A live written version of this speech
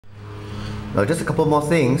Now just a couple more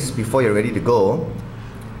things before you're ready to go.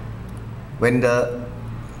 When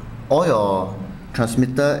all your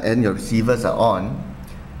transmitter and your receivers are on,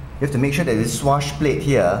 you have to make sure that this swash plate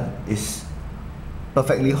here is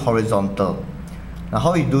perfectly horizontal. Now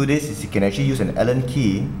how you do this is you can actually use an Allen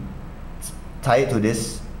key, tie it to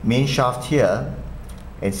this main shaft here,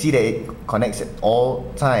 and see that it connects at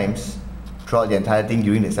all times throughout the entire thing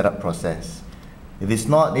during the setup process. If it's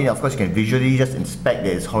not, then of course you can visually just inspect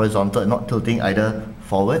that it's horizontal and not tilting either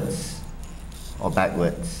forwards or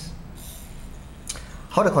backwards.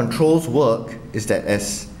 How the controls work is that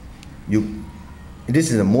this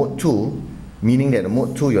is a mode 2, meaning that the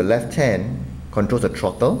mode 2, your left hand controls the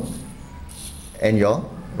throttle and your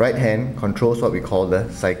right hand controls what we call the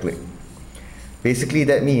cyclic. Basically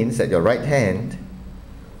that means that your right hand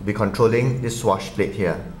will be controlling this swash plate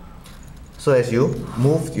here. So as you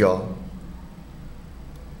move your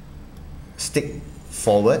stick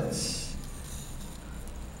forwards,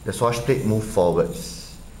 the swash plate moves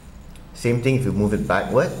forwards. Same thing if you move it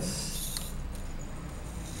backwards,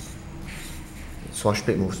 the swash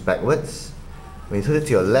plate moves backwards. When you turn it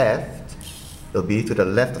to your left, it will be to the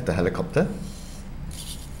left of the helicopter.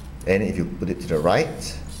 And if you put it to the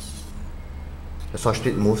right, the swash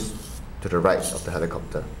plate moves to the right of the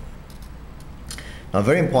helicopter. Now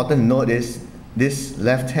very important to note is this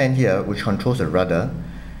left hand here, which controls the rudder.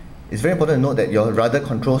 It's very important to note that your rudder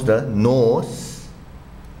controls the nose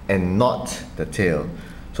and not the tail.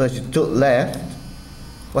 So as you tilt left,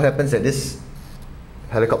 what happens is that this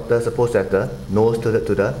helicopter is supposed to have the nose tilted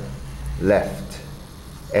to the left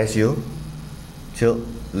as you tilt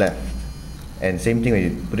left. And same thing when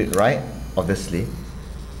you put it right, obviously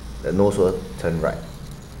the nose will turn right.